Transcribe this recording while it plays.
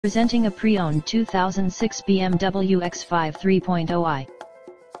Presenting a pre-owned 2006 BMW X5 3.0i.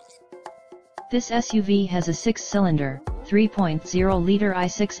 This SUV has a 6-cylinder, 3.0-liter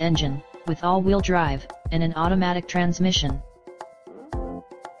i6 engine, with all-wheel drive, and an automatic transmission.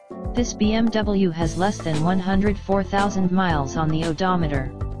 This BMW has less than 104,000 miles on the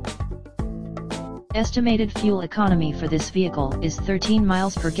odometer. Estimated fuel economy for this vehicle is 13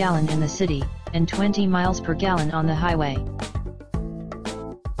 miles per gallon in the city, and 20 miles per gallon on the highway.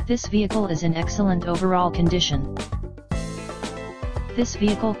 This vehicle is in excellent overall condition. This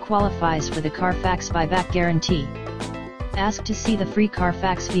vehicle qualifies for the Carfax buyback guarantee. Ask to see the free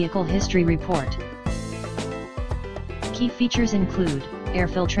Carfax vehicle history report. Key features include air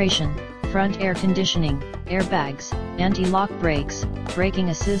filtration, front air conditioning, airbags, anti-lock brakes, braking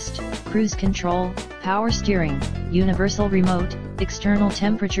assist, cruise control, power steering, universal remote, external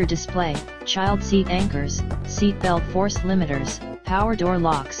temperature display, child seat anchors, seat belt force limiters, power door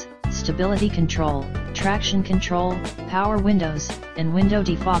locks, stability control, traction control, power windows, and window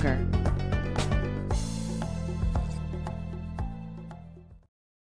defogger.